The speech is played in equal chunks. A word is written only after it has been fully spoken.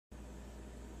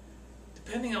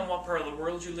Depending on what part of the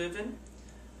world you live in,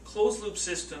 closed-loop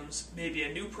systems may be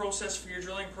a new process for your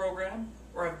drilling program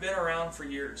or have been around for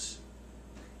years.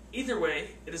 Either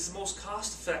way, it is the most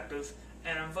cost-effective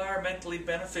and environmentally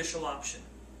beneficial option.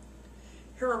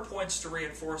 Here are points to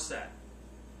reinforce that.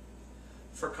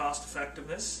 For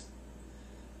cost-effectiveness,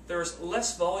 there is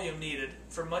less volume needed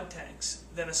for mud tanks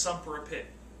than a sump or a pit.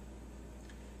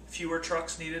 Fewer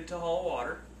trucks needed to haul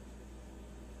water.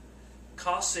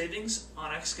 Cost savings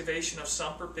on excavation of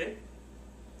sump or pit.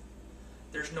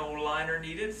 There's no liner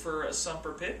needed for a sump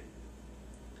or pit.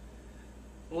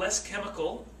 Less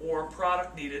chemical or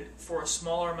product needed for a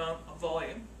smaller amount of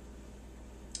volume.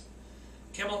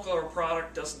 Chemical or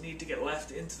product doesn't need to get left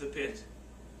into the pit.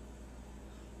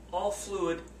 All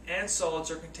fluid and solids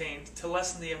are contained to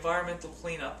lessen the environmental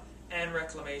cleanup and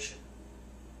reclamation.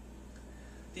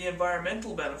 The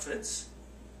environmental benefits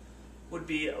would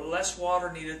be less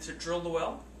water needed to drill the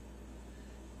well.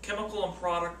 Chemical and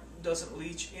product doesn't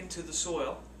leach into the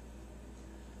soil.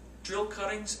 Drill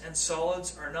cuttings and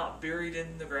solids are not buried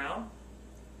in the ground.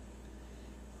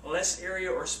 Less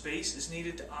area or space is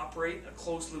needed to operate a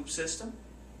closed-loop system.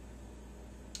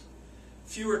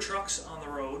 Fewer trucks on the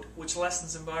road, which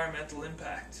lessens environmental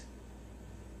impact.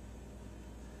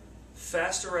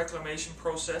 Faster reclamation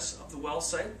process of the well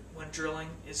site when drilling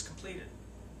is completed.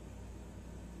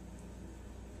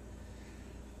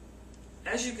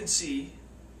 As you can see,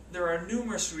 there are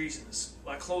numerous reasons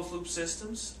why closed-loop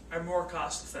systems are more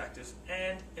cost-effective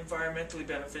and environmentally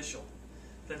beneficial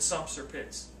than sumps or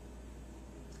pits.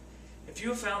 If you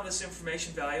have found this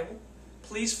information valuable,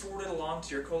 please forward it along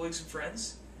to your colleagues and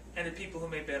friends and to people who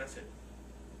may benefit.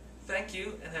 Thank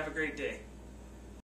you and have a great day.